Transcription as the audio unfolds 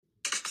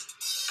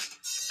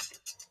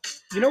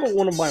You know what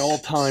one of my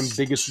all-time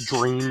biggest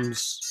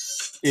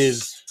dreams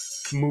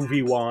is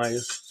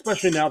movie-wise,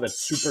 especially now that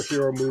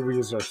superhero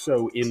movies are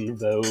so in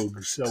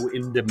vogue, so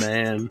in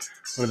demand,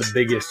 one of the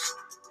biggest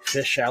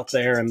fish out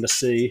there in the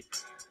sea.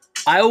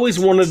 I always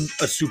wanted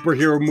a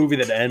superhero movie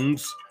that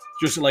ends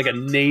just like a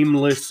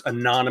nameless,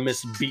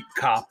 anonymous beat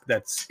cop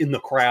that's in the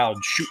crowd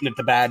shooting at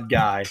the bad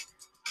guy.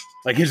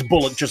 Like his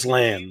bullet just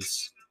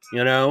lands,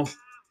 you know?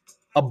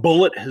 A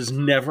bullet has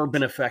never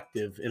been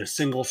effective in a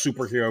single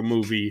superhero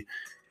movie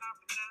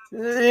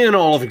in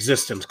all of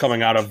existence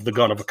coming out of the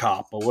gun of a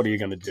cop. But what are you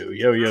going to do?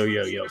 Yo, yo,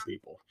 yo, yo,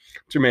 people.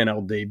 It's your man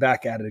LD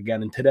back at it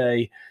again. And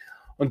today,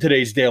 on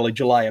today's Daily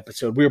July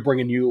episode, we're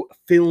bringing you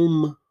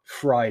Film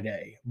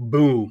Friday.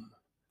 Boom.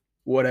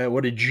 What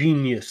a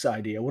genius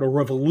idea. What a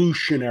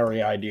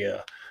revolutionary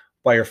idea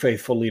by your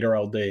faithful leader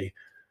LD.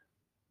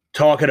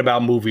 Talking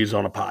about movies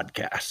on a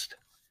podcast.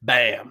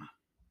 Bam.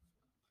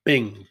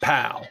 Bing.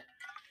 Pow.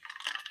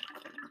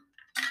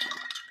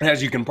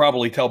 As you can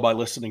probably tell by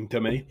listening to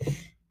me,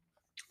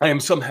 I am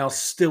somehow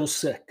still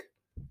sick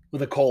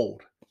with a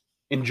cold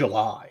in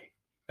July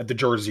at the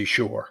Jersey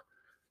Shore.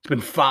 It's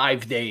been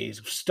 5 days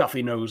of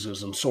stuffy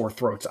noses and sore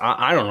throats.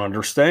 I don't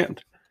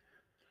understand.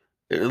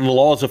 The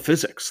laws of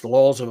physics, the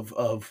laws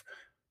of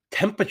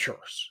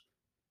temperatures.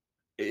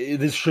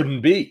 This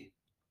shouldn't be.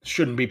 This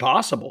shouldn't be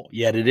possible.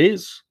 Yet it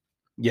is.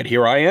 Yet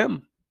here I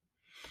am.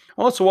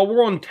 Also, while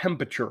we're on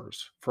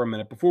temperatures for a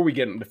minute, before we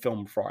get into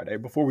Film Friday,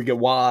 before we get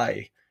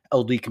why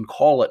LD can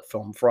call it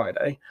Film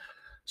Friday,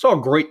 saw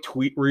a great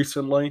tweet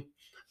recently,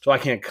 so I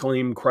can't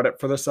claim credit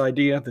for this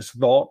idea, this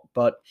thought,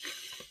 but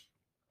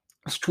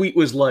this tweet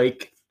was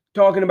like,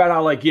 talking about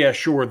how, like, yeah,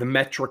 sure, the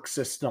metric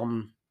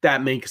system,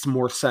 that makes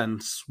more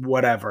sense,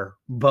 whatever,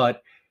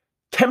 but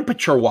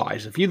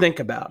temperature-wise, if you think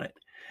about it,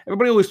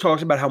 everybody always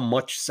talks about how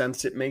much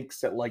sense it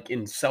makes that, like,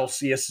 in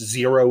Celsius,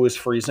 0 is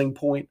freezing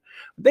point.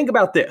 Think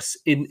about this.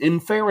 In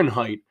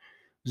Fahrenheit,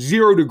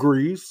 0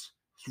 degrees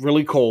is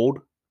really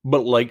cold,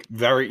 but, like,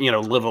 very,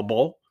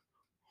 livable.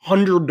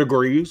 100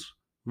 degrees,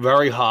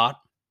 very hot,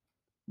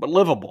 but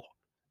livable.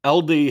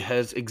 LD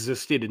has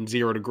existed in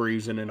 0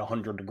 degrees and in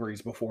 100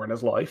 degrees before in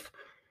his life.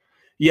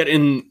 Yet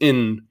and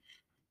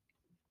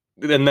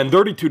then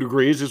 32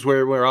 degrees is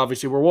where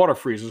obviously where water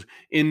freezes.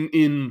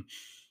 In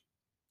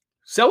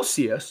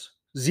Celsius,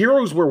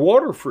 0 is where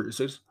water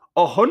freezes.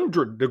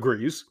 100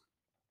 degrees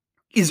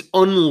is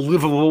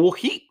unlivable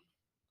heat.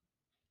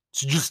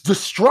 It's just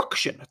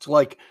destruction. It's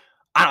like,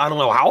 I don't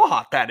know how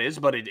hot that is,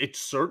 but it's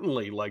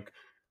certainly like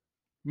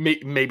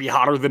maybe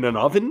hotter than an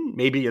oven.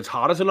 Maybe it's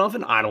hot as an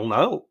oven. I don't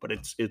know, but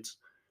it's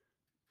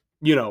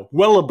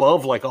well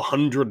above like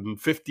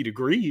 150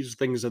 degrees,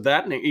 things of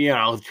that.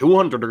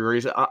 200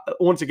 degrees.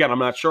 Once again, I'm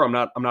not sure. I'm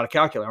not a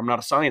calculator. I'm not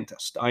a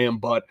scientist. I am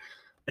but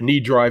a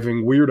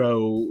knee-driving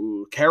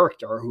weirdo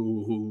character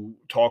who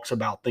talks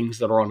about things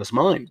that are on his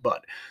mind.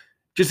 But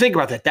just think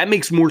about that. That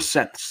makes more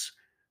sense.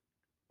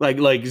 Like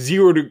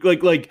 0 to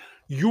like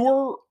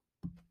your.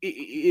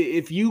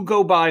 If you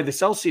go by the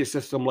Celsius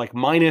system, like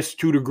minus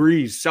 2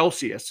 degrees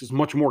Celsius is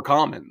much more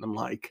common than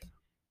like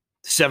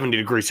 70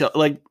 degrees.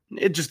 Like,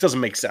 it just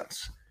doesn't make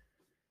sense.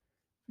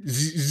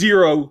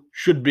 0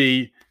 should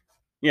be,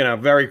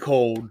 very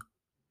cold.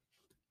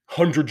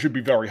 100 should be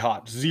very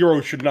hot.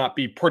 0 should not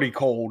be pretty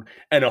cold,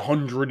 and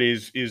 100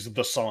 is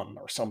the sun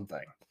or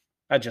something.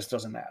 That just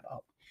doesn't add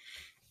up.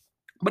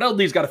 But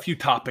LD's got a few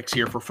topics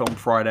here for Film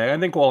Friday. I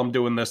think while I'm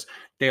doing this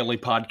daily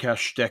podcast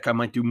shtick, I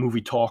might do movie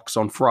talks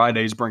on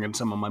Fridays, bring in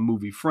some of my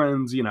movie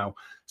friends,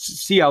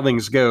 see how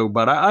things go.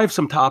 But I have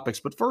some topics.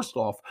 But first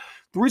off,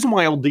 the reason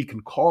why LD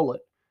can call it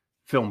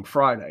Film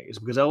Friday is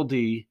because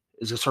LD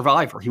is a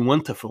survivor. He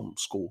went to film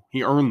school.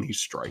 He earned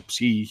these stripes.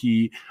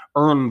 He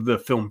earned the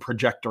film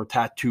projector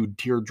tattooed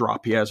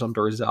teardrop he has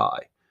under his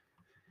eye.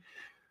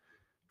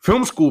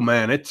 Film school,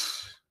 man,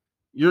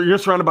 you're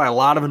surrounded by a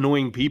lot of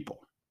annoying people.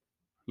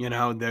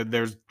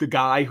 There's the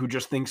guy who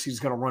just thinks he's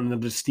going to run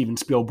into Steven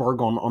Spielberg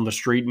on the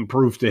street and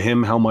prove to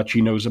him how much he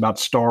knows about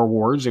Star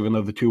Wars, even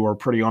though the two are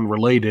pretty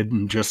unrelated,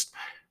 and just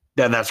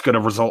that's going to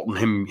result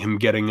in him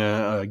getting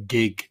a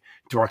gig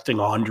directing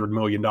 $100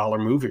 million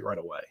movie right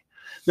away.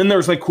 Then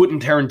there's like Quentin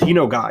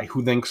Tarantino guy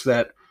who thinks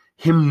that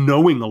him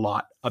knowing a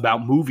lot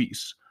about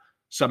movies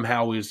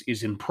somehow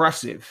is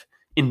impressive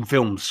in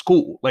film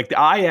school. Like,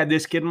 I had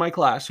this kid in my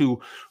class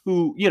who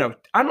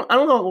I don't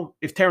know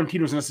if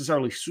Tarantino's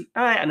necessarily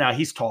no,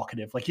 he's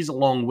talkative, like he's a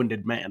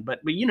long-winded man, but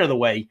the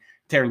way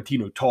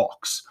Tarantino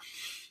talks.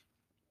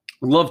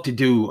 Love to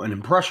do an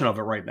impression of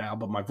it right now,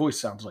 but my voice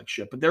sounds like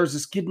shit. But there's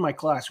this kid in my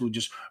class who would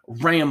just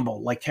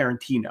ramble like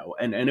Tarantino,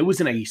 and it was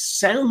in a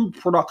sound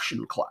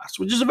production class,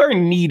 which is a very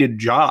needed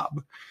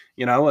job.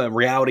 A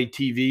reality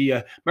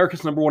TV,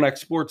 America's #1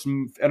 exports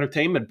and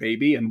entertainment,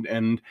 baby,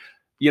 and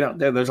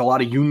there's a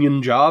lot of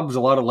union jobs, a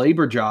lot of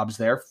labor jobs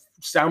there.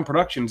 Sound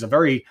production is a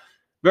very,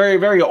 very,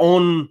 very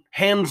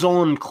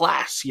hands-on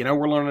class.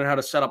 We're learning how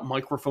to set up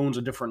microphones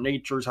of different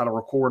natures, how to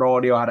record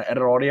audio, how to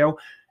edit audio.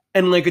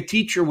 And like a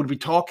teacher would be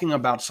talking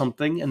about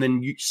something, and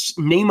then you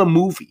name a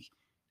movie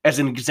as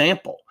an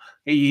example.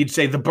 He'd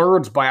say The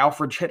Birds by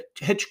Alfred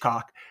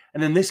Hitchcock.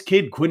 And then this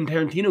kid, Quentin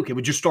Tarantino kid,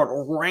 would just start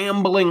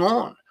rambling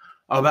on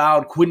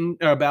about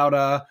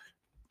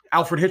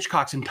Alfred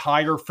Hitchcock's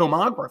entire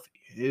filmography.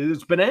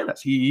 It's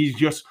bananas. He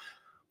just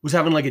was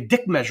having like a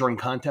dick measuring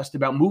contest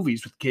about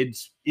movies with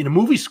kids in a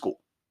movie school.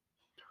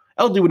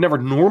 LD would never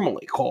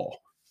normally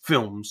call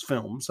films.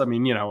 I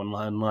mean,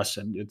 unless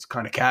it's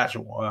kind of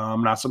casual.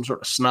 I'm not some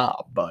sort of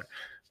snob, but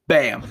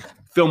bam,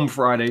 Film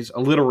Fridays,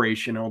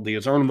 alliteration. LD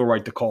has earned the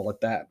right to call it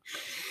that.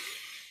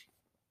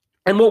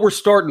 And what we're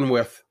starting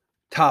with,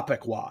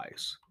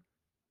 topic-wise,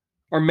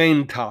 our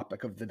main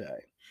topic of the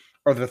day,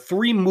 are the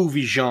three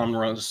movie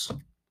genres.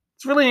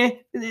 It's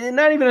really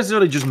not even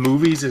necessarily just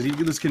movies.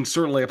 This can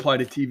certainly apply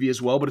to TV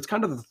as well, but it's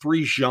kind of the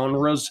three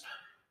genres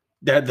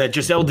that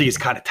just LD is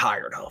kind of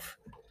tired of.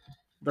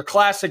 They're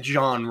classic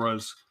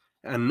genres,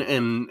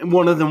 and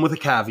one of them with a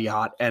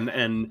caveat.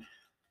 And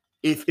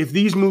if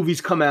these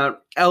movies come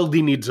out, LD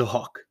needs a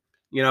hook.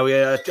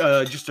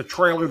 Just a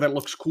trailer that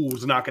looks cool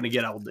is not going to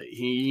get LD.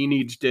 He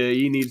needs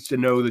to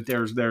know that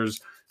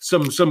there's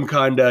some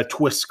kind of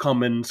twist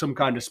coming, some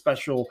kind of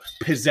special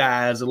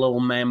pizzazz, a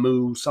little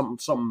mamu,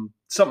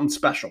 something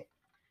special.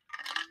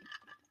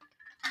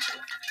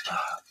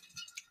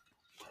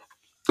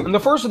 And the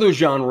first of those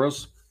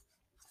genres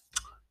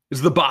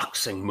is the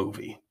boxing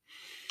movie.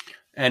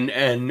 And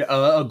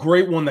a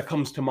great one that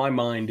comes to my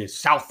mind is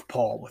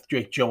Southpaw with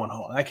Jake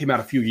Gyllenhaal. That came out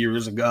a few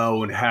years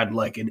ago and had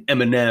like an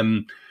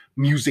Eminem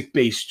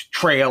music-based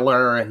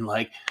trailer, and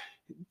like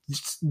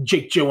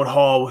Jake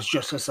Gyllenhaal was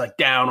just this like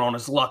down on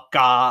his luck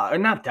guy, or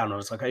not down on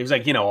his luck guy. He was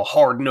like, a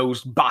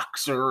hard-nosed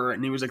boxer,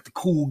 and he was like the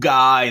cool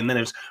guy, and then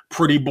his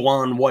pretty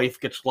blonde wife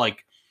gets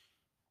like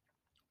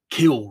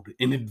killed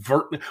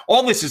inadvertently.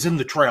 All this is in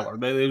the trailer.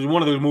 There's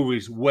one of those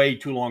movies, way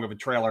too long of a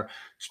trailer.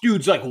 This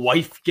dude's like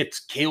wife gets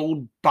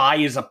killed by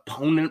his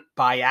opponent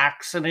by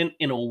accident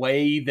in a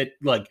way that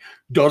like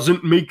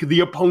doesn't make the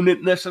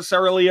opponent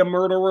necessarily a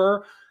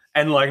murderer.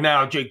 And like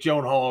now Jake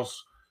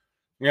Gyllenhaal's,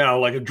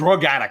 like a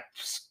drug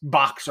addict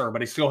boxer,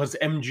 but he still has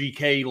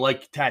MGK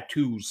like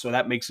tattoos, so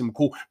that makes him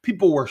cool.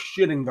 People were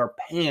shitting their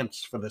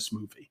pants for this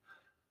movie.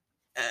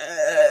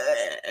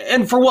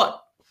 And for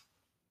what?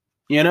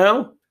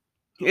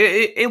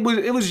 It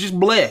was just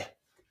bleh.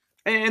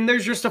 And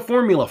there's just a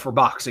formula for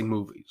boxing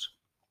movies.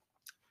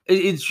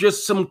 It's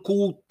just some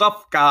cool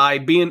tough guy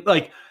being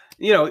like,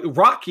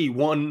 Rocky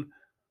won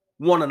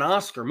an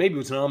Oscar. Maybe it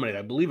was nominated.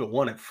 I believe it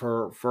won it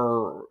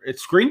for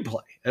its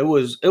screenplay. It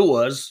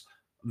was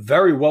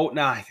very well.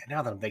 Now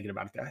that I'm thinking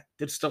about it,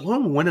 did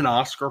Stallone win an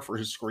Oscar for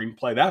his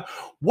screenplay?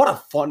 What a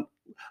fun.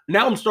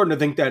 Now I'm starting to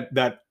think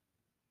that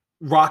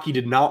Rocky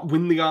did not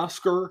win the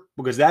Oscar,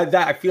 because that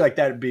I feel like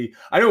that'd be.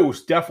 I know it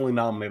was definitely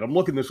nominated. I'm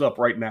looking this up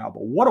right now,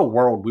 but what a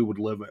world we would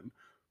live in.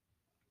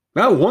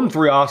 Now, won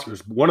 3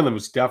 Oscars. One of them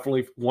was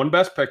definitely one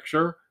Best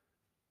Picture,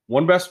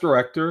 one Best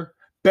Director,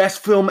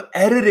 Best Film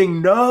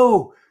Editing.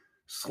 No,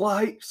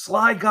 Sly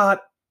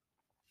got.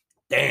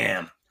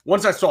 Damn.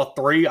 Once I saw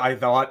 3, I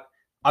thought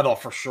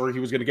for sure he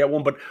was going to get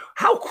one. But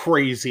how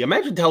crazy!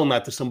 Imagine telling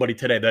that to somebody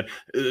today. That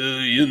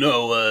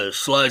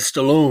Sly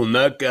Stallone,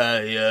 that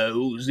guy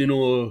who's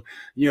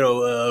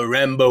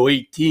Rambo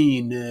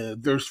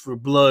 18, thirst for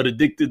blood,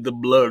 addicted to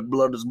blood,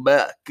 blood is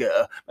back.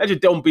 Imagine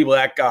telling people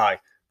that guy,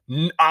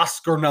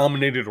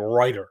 Oscar-nominated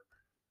writer.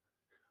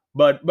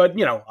 But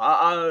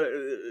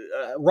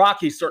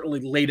Rocky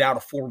certainly laid out a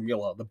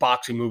formula the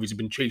boxing movies have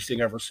been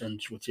chasing ever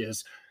since, which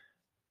is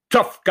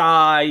tough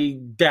guy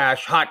 -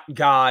 hot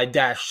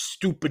guy -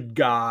 stupid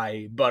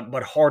guy,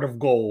 but heart of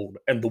gold,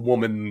 and the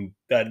woman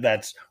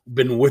that's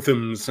been with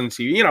him since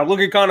he, look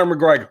at Conor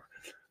McGregor.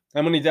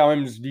 How many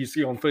times do you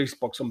see on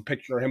Facebook some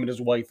picture of him and his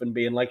wife and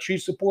being like, she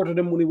supported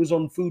him when he was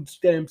on food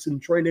stamps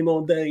and training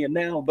all day, and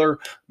now they're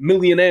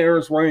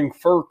millionaires wearing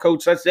fur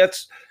coats.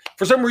 That's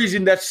for some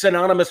reason that's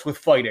synonymous with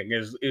fighting.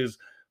 Is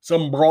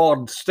some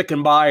broad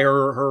sticking by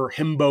her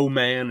himbo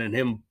man and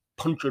him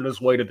punching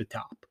his way to the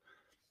top.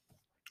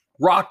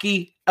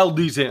 Rocky,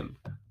 LD's in.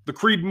 The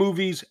Creed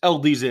movies,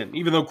 LD's in.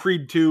 Even though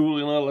Creed 2,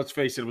 let's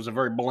face it, was a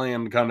very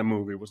bland kind of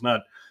movie. It's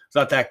not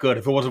that good.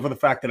 If it wasn't for the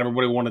fact that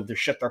everybody wanted to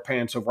shit their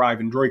pants over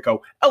Ivan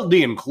Draco,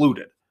 LD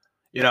included.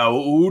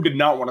 Who did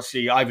not want to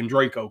see Ivan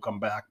Draco come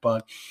back?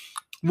 But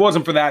if it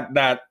wasn't for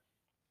that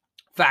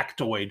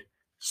factoid,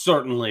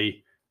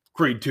 certainly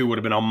Creed 2 would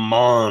have been a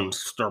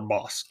monster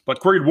bust. But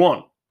Creed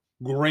 1,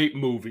 great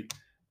movie.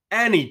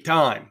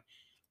 Anytime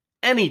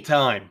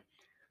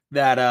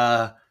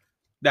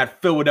that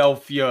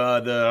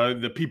Philadelphia,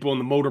 the people in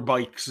the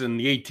motorbikes and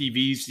the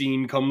ATV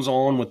scene comes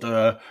on with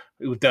the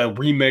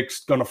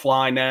remix "Gonna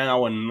Fly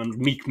Now" and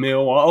Meek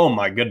Mill. Oh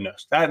my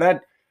goodness,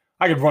 that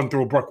I could run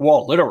through a brick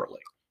wall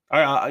literally.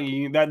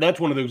 That's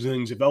one of those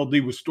things. If LD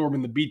was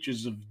storming the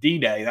beaches of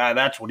D-Day,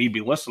 that's what he'd be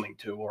listening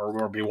to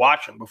or be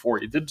watching before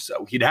he did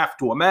so. He'd have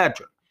to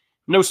imagine.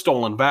 No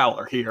stolen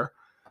valor here,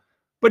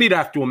 but he'd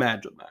have to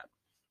imagine that.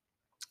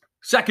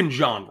 Second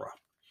genre,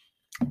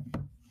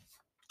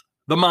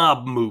 the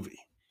mob movie.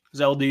 As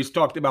LD's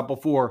talked about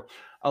before,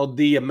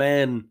 LD, a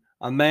man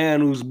a man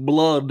whose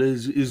blood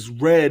is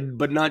red,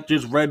 but not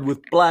just red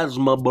with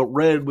plasma, but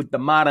red with the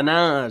modern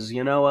eyes.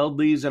 You know,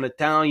 LD's an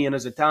Italian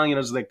as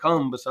they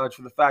come, besides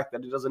for the fact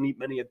that he doesn't eat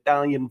many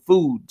Italian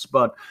foods.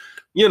 But,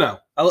 you know,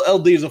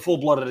 LD is a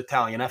full-blooded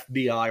Italian,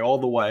 FBI all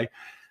the way.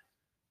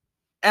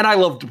 And I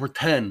love to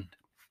pretend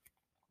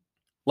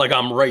like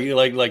I'm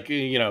right, like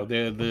you know,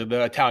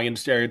 the Italian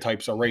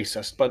stereotypes are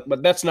racist, but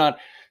that's not.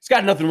 It's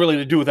got nothing really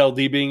to do with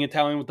LD being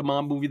Italian with the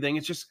mom movie thing.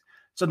 It's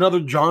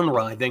another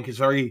genre. I think is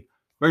very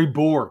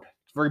bored.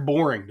 It's very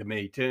boring to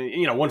me.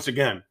 Once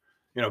again,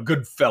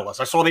 Goodfellas.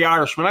 I saw The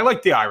Irishman. I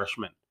like The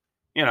Irishman.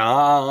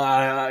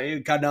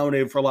 I got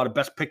nominated for a lot of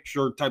Best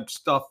Picture type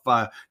stuff.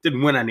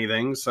 Didn't win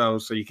anything, so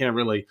you can't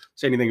really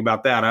say anything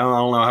about that. I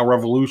don't know how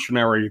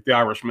revolutionary The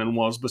Irishman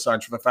was,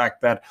 besides for the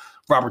fact that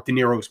Robert De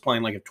Niro was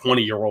playing like a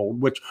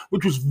 20-year-old, which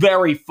was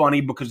very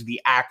funny because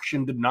the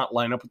action did not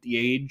line up with the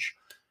age.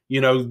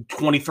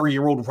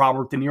 23-year-old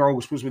Robert De Niro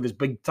was supposed to be this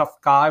big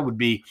tough guy, would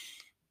be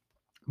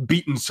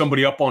beating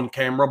somebody up on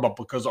camera, but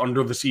because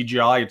under the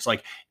CGI, it's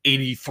like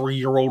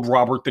 83-year-old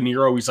Robert De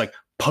Niro. He's like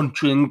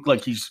punching,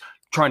 like he's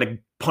trying to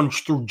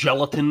punch through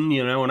gelatin,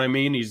 you know what I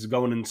mean? He's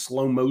going in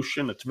slow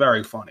motion. It's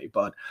very funny,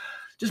 but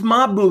just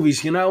mob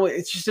movies,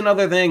 it's just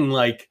another thing.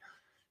 Like,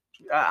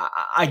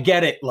 I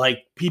get it.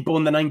 Like, people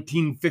in the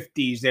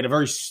 1950s, they had a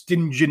very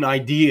stingent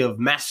idea of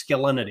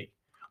masculinity.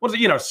 What's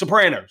it?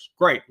 Sopranos.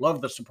 Great.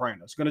 Love The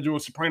Sopranos. Going to do a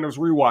Sopranos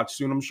rewatch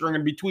soon. I'm sure I'm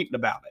going to be tweeting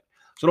about it.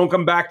 So don't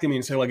come back to me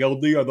and say, like,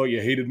 LD, I thought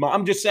you hated mob.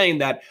 I'm just saying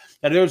that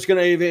there's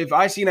going to, if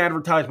I see an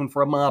advertisement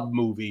for a mob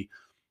movie,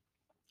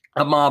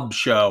 a mob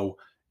show,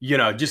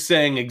 just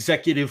saying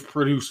executive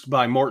produced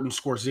by Martin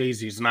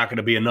Scorsese is not going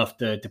to be enough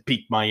to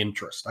pique my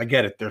interest. I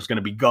get it. There's going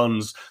to be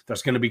guns.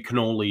 There's going to be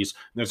cannolis.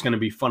 There's going to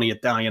be funny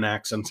Italian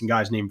accents and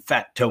guys named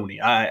Fat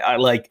Tony.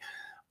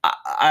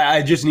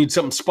 I just need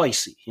something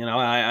spicy.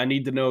 I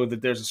need to know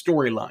that there's a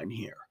storyline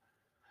here.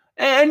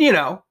 And,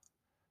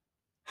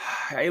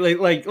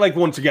 like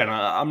once again,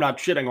 I'm not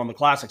shitting on the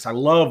classics. I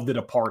love The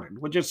Departed,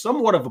 which is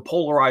somewhat of a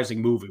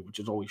polarizing movie, which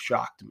has always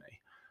shocked me.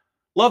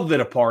 Love The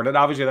Departed.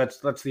 Obviously,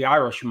 that's the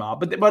Irish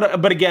mob.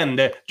 But again,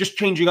 just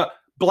changing up.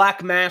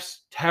 Black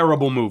Mass,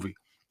 terrible movie.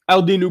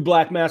 LD knew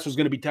Black Mass was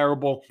going to be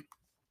terrible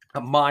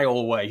a mile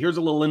away. Here's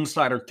a little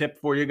insider tip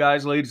for you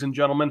guys, ladies and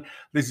gentlemen.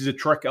 This is a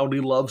trick LD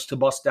loves to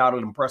bust out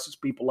and impresses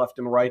people left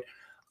and right.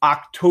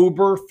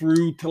 October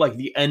through to like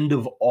the end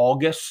of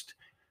August,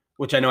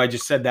 which I know I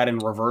just said that in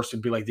reverse.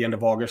 It'd be like the end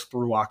of August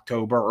through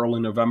October,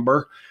 early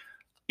November,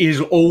 is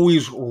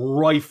always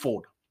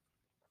rifled,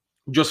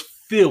 just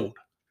filled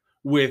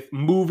with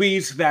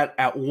movies that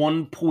at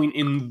one point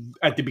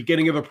at the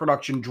beginning of the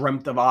production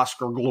dreamt of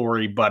Oscar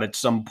glory, but at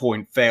some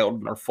point failed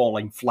and are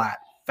falling flat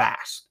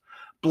fast.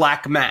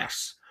 Black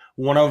Mass,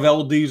 one of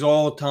LD's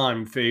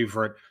all-time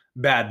favorite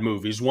bad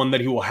movies, one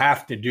that he will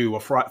have to do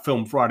a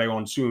film Friday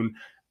on soon.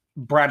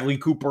 Bradley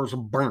Cooper's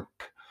Burnt.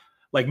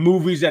 Like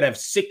movies that have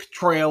sick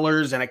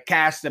trailers and a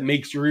cast that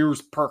makes your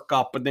ears perk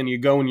up, but then you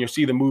go and you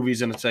see the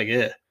movies and it's like,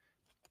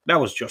 that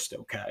was just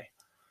okay.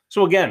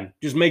 So again,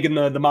 just making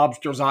the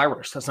mobsters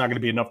Irish, that's not going to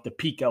be enough to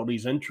pique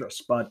LD's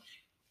interest. But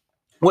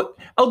what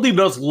LD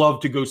does love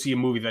to go see a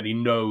movie that he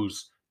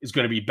knows is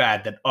going to be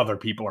bad that other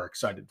people are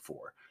excited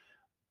for.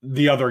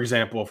 The other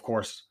example, of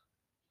course,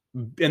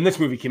 and this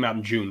movie came out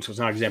in June, so it's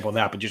not an example of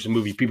that, but just a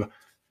movie people.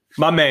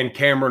 My man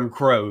Cameron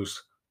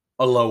Crowe's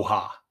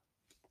Aloha.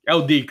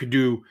 LD could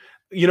do,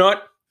 you know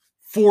what?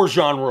 4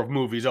 genre of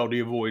movies LD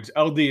avoids.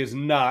 LD is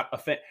not a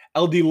fan.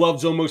 LD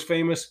loves Almost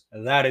Famous.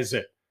 That is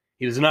it.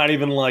 He does not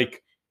even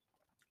like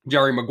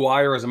Jerry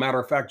Maguire. As a matter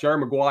of fact, Jerry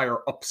Maguire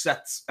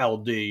upsets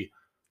LD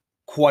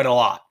quite a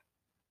lot.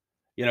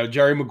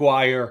 Jerry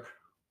Maguire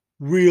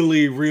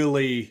really,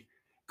 really...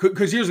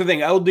 Because here's the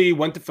thing. LD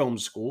went to film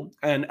school.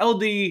 And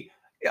LD...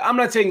 I'm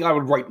not saying I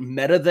would write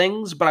meta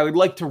things, but I would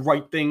like to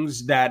write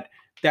things that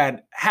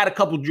had a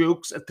couple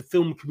jokes at the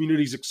film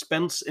community's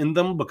expense in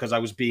them, because I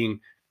was being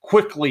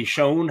quickly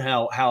shown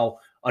how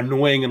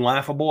annoying and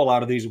laughable a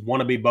lot of these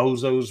wannabe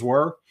bozos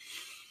were.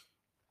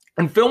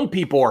 And film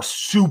people are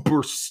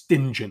super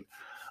stingent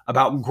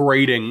about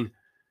grading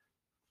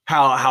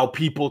how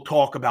people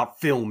talk about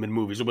film in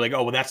movies. They'll be like,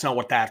 oh, well, that's not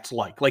what that's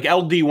like. Like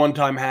LD one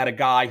time had a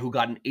guy who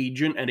got an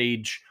agent at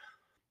age,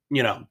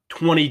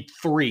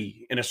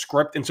 23 in a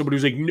script. And somebody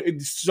was like,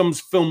 some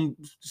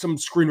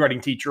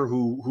screenwriting teacher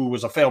who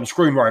was a failed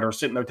screenwriter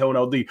sitting there telling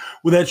LD,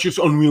 well, that's just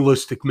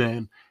unrealistic,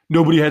 man.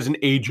 Nobody has an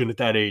agent at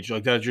that age.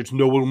 Like, that's just,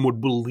 no one would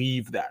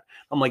believe that.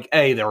 I'm like,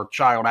 A, they're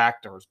child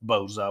actors,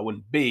 bozo,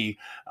 and B,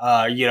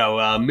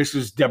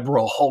 Mrs.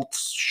 Deborah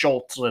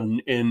Schultz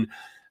in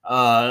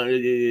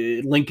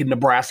Lincoln,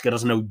 Nebraska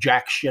doesn't know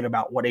jack shit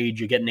about what age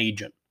you get an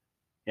agent.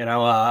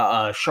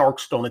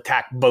 Sharks don't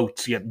attack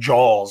boats, yet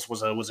Jaws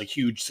was a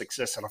huge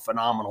success and a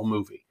phenomenal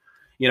movie.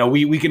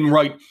 We can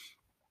write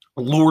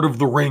Lord of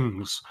the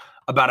Rings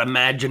about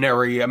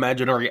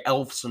imaginary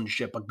elves and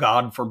shit, but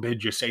God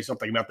forbid you say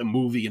something about the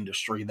movie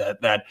industry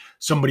that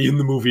somebody in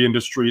the movie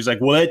industry is like,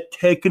 well, it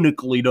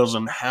technically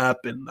doesn't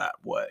happen that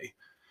way.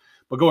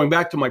 But going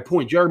back to my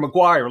point, Jerry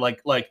Maguire,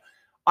 like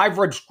I've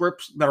read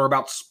scripts that are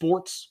about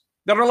sports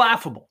that are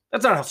laughable.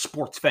 That's not how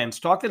sports fans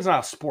talk. That's not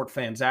how sport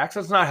fans act.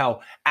 That's not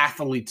how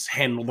athletes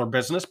handle their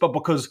business. But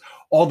because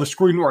all the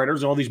screenwriters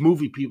and all these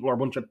movie people are a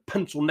bunch of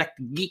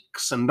pencil-necked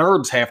geeks and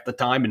nerds half the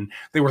time, and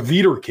they were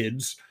theater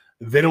kids,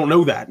 they don't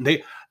know that. And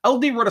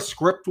LD read a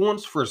script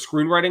once for a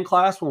screenwriting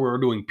class where we were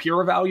doing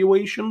peer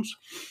evaluations.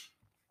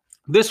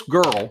 This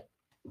girl,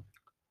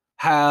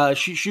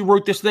 she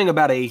wrote this thing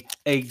about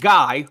a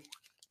guy.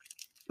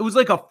 It was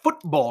like a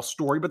football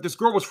story, but this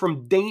girl was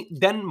from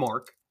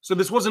Denmark. So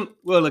this wasn't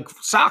like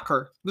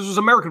soccer. This was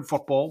American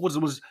football.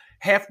 It was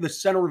half the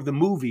center of the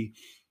movie.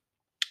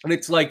 And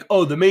it's like,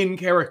 oh, the main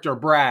character,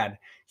 Brad,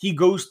 he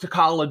goes to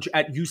college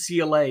at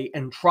UCLA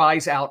and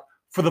tries out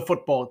for the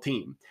football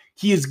team.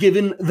 He is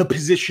given the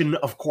position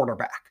of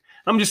quarterback.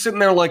 I'm just sitting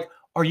there like,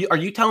 are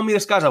you telling me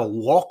this guy's a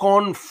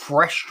walk-on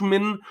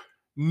freshman,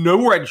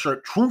 no red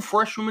shirt, true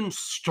freshman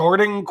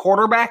starting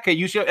quarterback at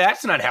UCLA?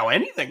 That's not how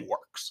anything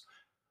works.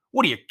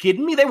 What are you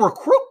kidding me? They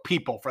recruit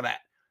people for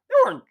that.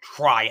 There weren't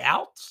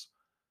tryouts,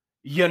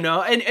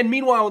 And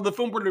meanwhile, the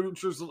film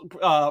producers,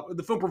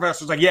 the film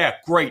professor's like, yeah,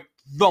 great,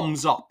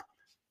 thumbs up.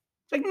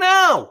 It's like,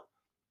 no,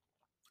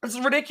 this is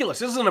ridiculous.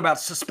 This isn't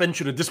about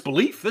suspension of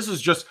disbelief. This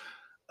is just,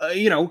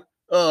 90%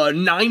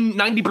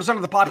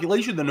 of the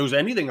population that knows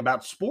anything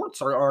about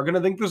sports are going to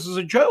think this is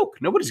a joke.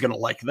 Nobody's going to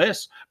like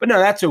this. But no,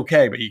 that's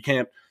okay. But you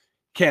can't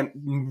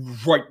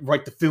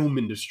write the film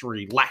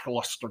industry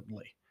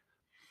lacklusterly.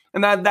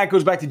 And that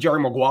goes back to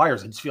Jerry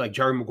Maguire's. I just feel like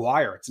Jerry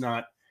Maguire, it's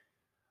not...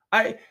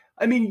 I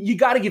mean, you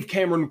got to give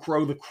Cameron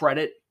Crowe the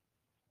credit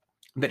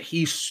that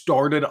he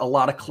started a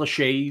lot of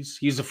cliches.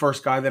 He's the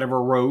first guy that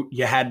ever wrote,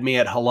 "You had me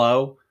at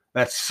hello."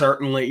 That's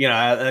certainly,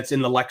 that's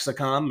in the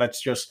lexicon.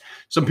 That's just,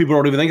 some people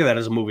don't even think of that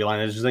as a movie line.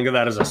 They just think of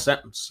that as a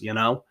sentence,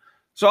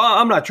 So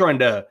I'm not trying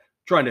to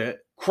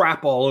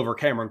crap all over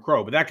Cameron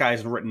Crowe, but that guy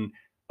hasn't written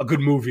a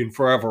good movie in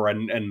forever.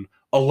 And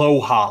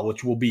Aloha,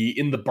 which will be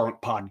in the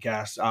Burnt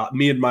podcast.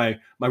 Me and my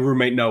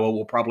roommate Noah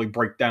will probably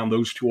break down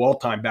those two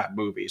all-time bad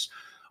movies.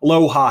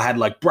 Aloha had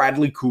like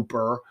Bradley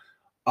Cooper,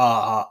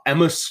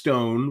 Emma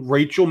Stone,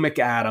 Rachel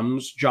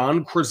McAdams,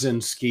 John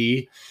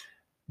Krasinski,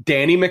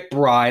 Danny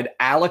McBride,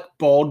 Alec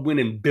Baldwin,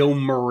 and Bill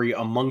Murray,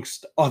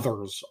 amongst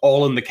others,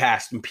 all in the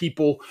cast. And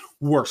people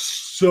were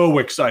so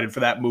excited for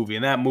that movie.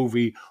 And that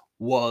movie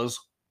was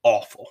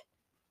awful.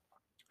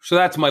 So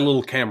that's my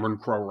little Cameron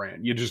Crowe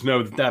rant. You just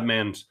know that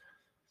man's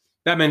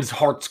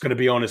heart's going to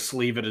be on his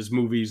sleeve at his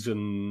movies,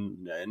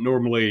 and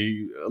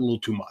normally a little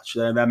too much.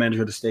 That man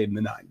should have stayed in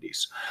the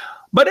 90s.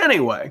 But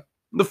anyway,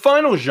 the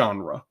final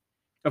genre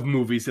of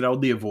movies that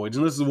LD avoids,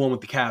 and this is the one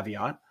with the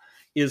caveat,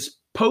 is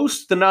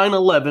post the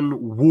 9/11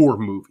 war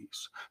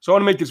movies. So I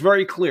want to make this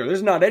very clear.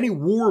 There's not any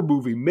war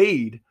movie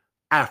made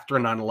after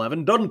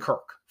 9/11.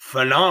 Dunkirk,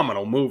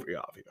 phenomenal movie,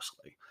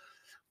 obviously.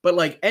 But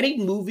like any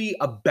movie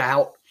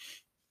about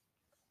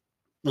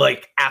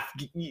like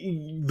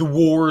the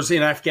wars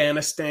in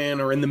Afghanistan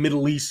or in the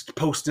Middle East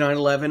post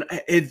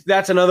 9/11,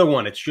 that's another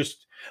one. It's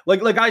just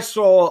like I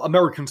saw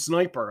American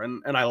Sniper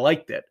and I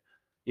liked it.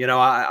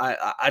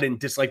 I didn't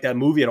dislike that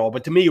movie at all,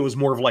 but to me it was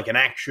more of like an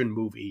action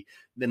movie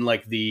than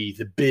like the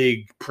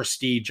big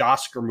prestige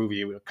Oscar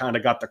movie it kind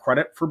of got the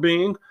credit for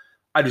being.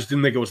 I just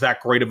didn't think it was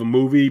that great of a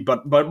movie,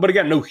 but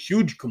again, no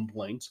huge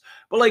complaints.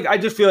 But like I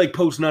just feel like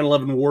post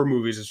 9/11 war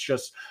movies, it's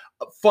just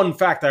a fun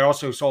fact. I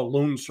also saw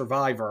Lone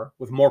Survivor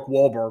with Mark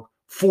Wahlberg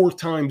 4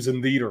 times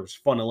in theaters,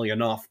 funnily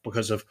enough,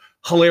 because of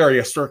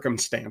hilarious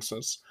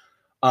circumstances.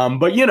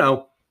 But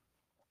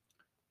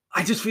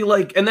I just feel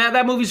like, and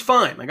that movie's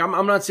fine. Like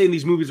I'm not saying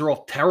these movies are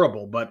all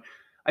terrible, but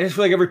I just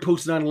feel like every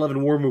post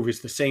 9/11 war movie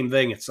is the same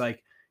thing. It's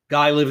like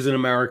guy lives in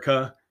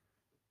America,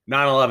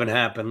 9/11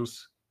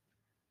 happens,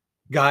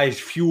 guy's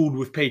fueled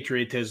with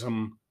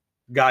patriotism,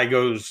 guy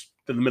goes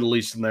to the Middle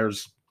East and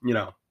there's,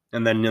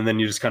 and then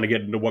you just kind of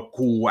get into what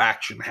cool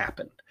action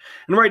happened.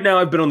 And right now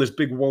I've been on this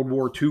big World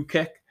War II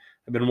kick.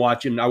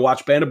 I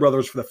watched Band of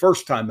Brothers for the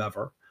first time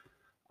ever.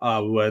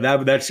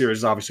 That series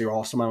is obviously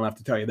awesome. I don't have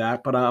to tell you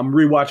that, but I'm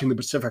rewatching The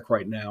Pacific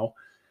right now.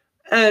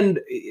 And,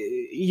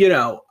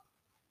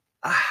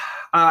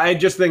 I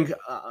just think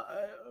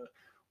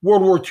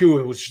World War II,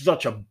 it was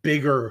such a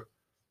bigger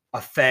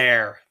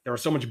affair. There were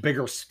so much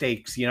bigger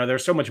stakes.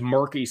 There's so much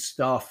murky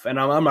stuff. And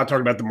I'm not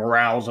talking about the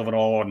morals of it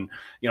all. And,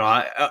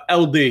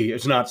 LD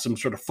is not some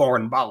sort of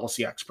foreign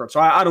policy expert. So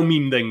I don't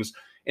mean things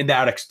in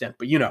that extent.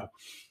 But,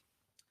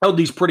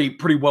 LD's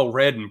pretty well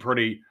read and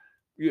pretty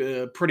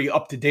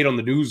up to date on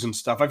the news and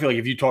stuff. I feel like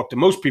if you talk to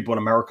most people in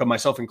America,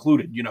 myself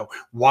included,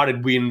 why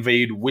did we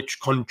invade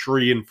which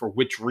country and for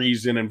which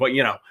reason? And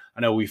I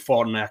know we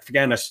fought in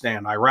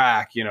Afghanistan,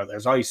 Iraq,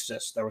 there's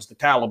ISIS, there was the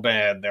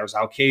Taliban, there's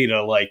Al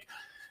Qaeda,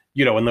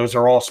 and those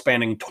are all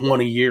spanning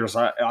 20 years.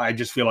 I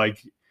just feel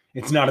like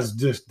it's not as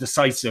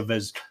decisive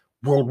as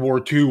World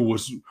War II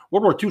was.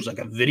 World War II is like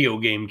a video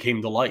game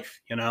came to life,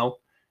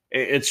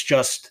 It's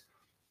just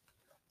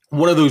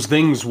one of those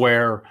things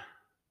where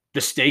the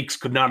stakes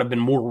could not have been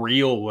more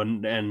real,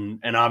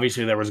 and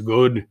obviously there was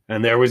good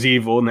and there was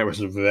evil and there was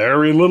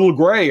very little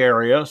gray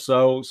area.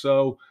 So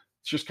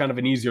it's just kind of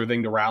an easier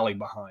thing to rally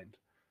behind.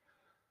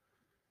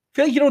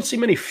 feel like you don't see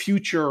many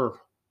future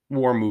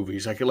war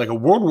movies, like a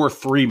World War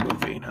III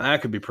movie. Now,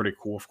 that could be pretty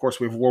cool. Of course,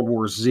 we have World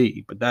War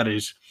Z, but that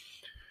is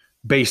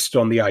based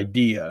on the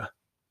idea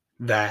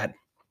that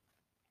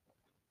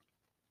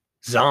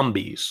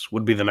zombies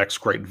would be the next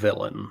great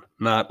villain,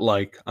 not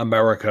like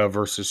America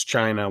versus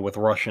China with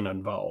Russian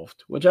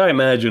involved, which I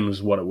imagine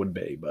is what it would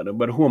be.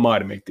 But who am I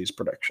to make these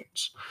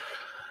predictions?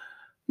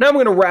 Now I'm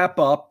going to wrap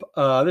up.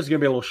 This is going to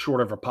be a little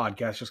shorter of a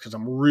podcast just because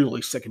I'm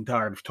really sick and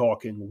tired of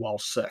talking while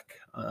sick.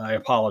 I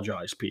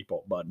apologize,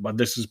 people, but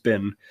this has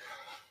been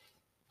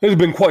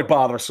quite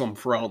bothersome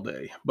for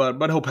LD.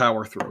 But he'll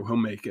power through. He'll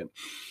make it.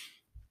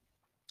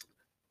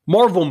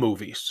 Marvel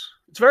movies.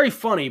 It's very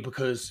funny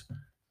because,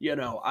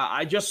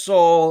 I just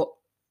saw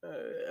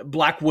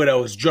Black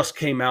Widows just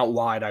came out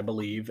wide, I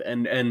believe.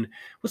 And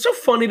what's so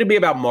funny to me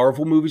about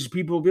Marvel movies,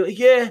 people will be like,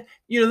 yeah,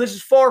 this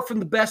is far from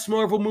the best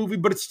Marvel movie,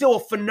 but it's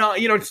still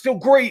it's still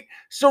great.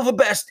 Still the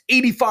best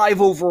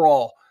 85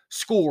 overall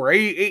score,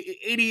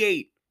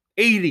 88,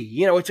 80.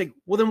 It's like,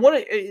 well, then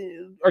what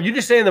are you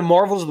just saying the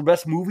Marvels are the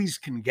best movies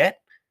can get?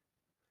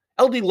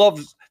 LD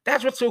loves,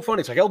 that's what's so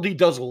funny. It's like LD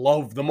does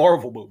love the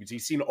Marvel movies.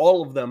 He's seen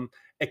all of them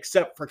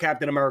except for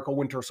Captain America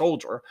Winter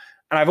Soldier.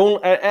 And I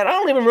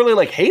don't even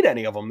really hate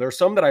any of them. There's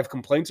some that I have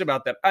complaints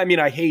about that. I mean,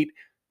 I hate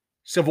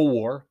Civil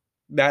War.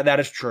 That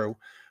is true.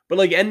 But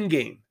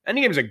Endgame.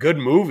 Endgame's a good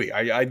movie.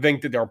 I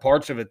think that there are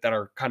parts of it that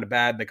are kind of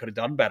bad. They could have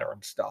done better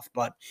and stuff.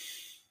 But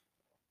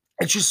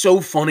it's just so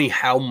funny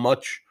how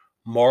much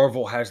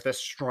Marvel has this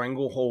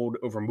stranglehold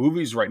over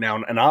movies right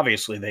now. And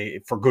obviously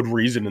they, for good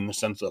reason, in the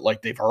sense that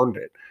they've earned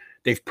it.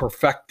 They've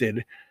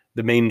perfected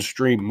the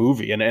mainstream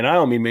movie. And I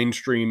don't mean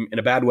mainstream in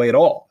a bad way at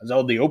all. As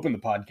LD opened the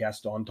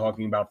podcast on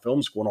talking about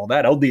film school and all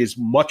that, LD is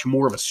much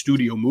more of a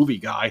studio movie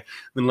guy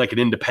than an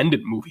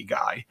independent movie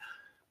guy.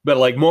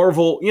 But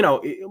Marvel,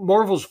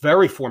 Marvel's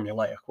very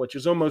formulaic, which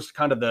is almost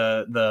kind of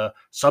the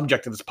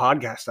subject of this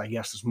podcast, I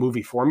guess, is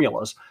movie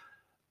formulas.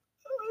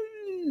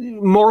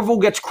 Marvel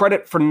gets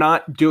credit for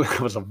not doing.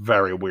 It was a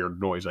very weird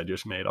noise I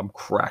just made. I'm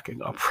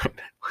cracking up right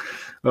now.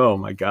 Oh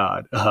my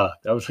god, that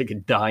was like a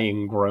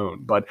dying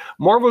groan. But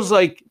Marvel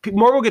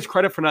gets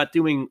credit for not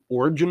doing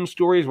origin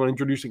stories when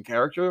introducing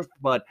characters.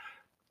 But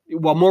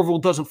while Marvel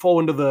doesn't fall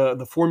into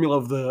the formula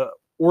of the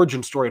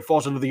origin story, it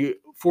falls into the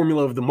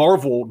formula of the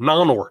Marvel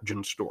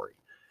non-origin story.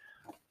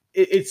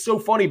 It's so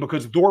funny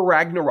because Thor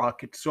Ragnarok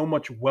gets so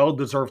much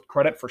well-deserved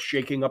credit for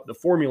shaking up the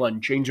formula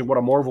and changing what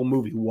a Marvel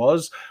movie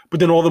was,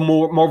 but then all the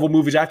Marvel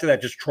movies after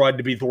that just tried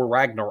to be Thor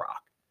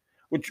Ragnarok,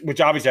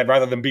 which obviously I'd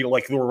rather them be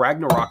like Thor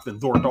Ragnarok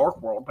than Thor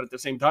Dark World, but at the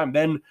same time,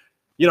 then,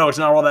 it's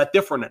not all that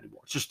different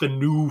anymore. It's just a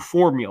new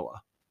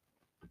formula.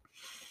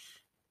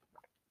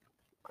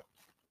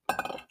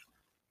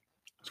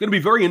 It's going to be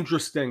very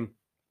interesting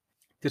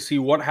to see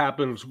what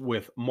happens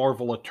with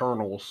Marvel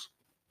Eternals,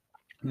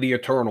 the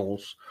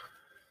Eternals,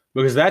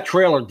 because that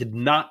trailer did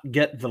not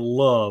get the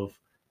love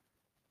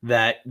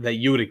that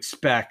you would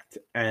expect,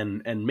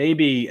 and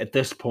maybe at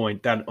this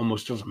point that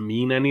almost doesn't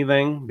mean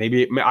anything.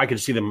 Maybe I could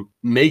see them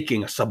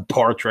making a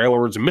subpar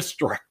trailer as a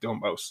misdirect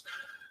almost,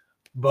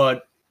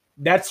 but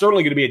that's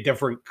certainly going to be a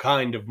different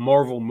kind of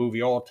Marvel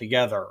movie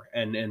altogether.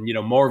 And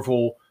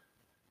Marvel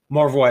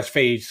has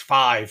Phase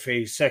 5,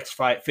 Phase 6,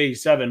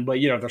 Phase 7,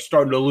 but they're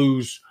starting to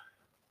lose.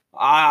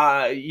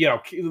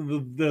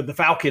 The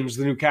Falcon's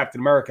the new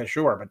Captain America,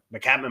 sure, but the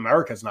Captain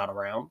America's not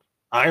around.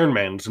 Iron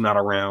Man's not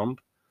around.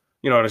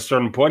 At a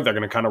certain point, they're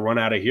going to kind of run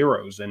out of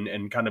heroes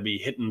and kind of be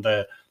hitting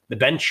the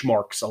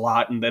benchmarks a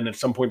lot. And then at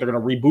some point, they're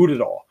going to reboot it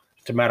all.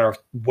 It's a matter of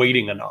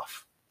waiting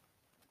enough.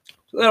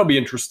 So that'll be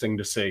interesting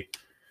to see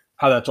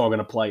how that's all going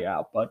to play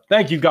out. But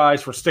thank you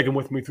guys for sticking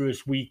with me through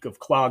this week of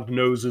clogged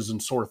noses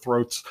and sore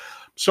throats.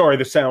 Sorry,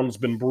 the sound's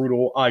been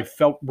brutal. I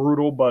felt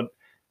brutal, but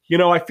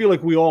I feel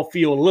like we all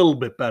feel a little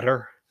bit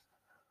better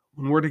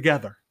when we're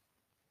together.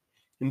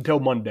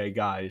 Until Monday,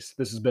 guys,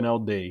 this has been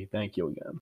LD. Thank you again.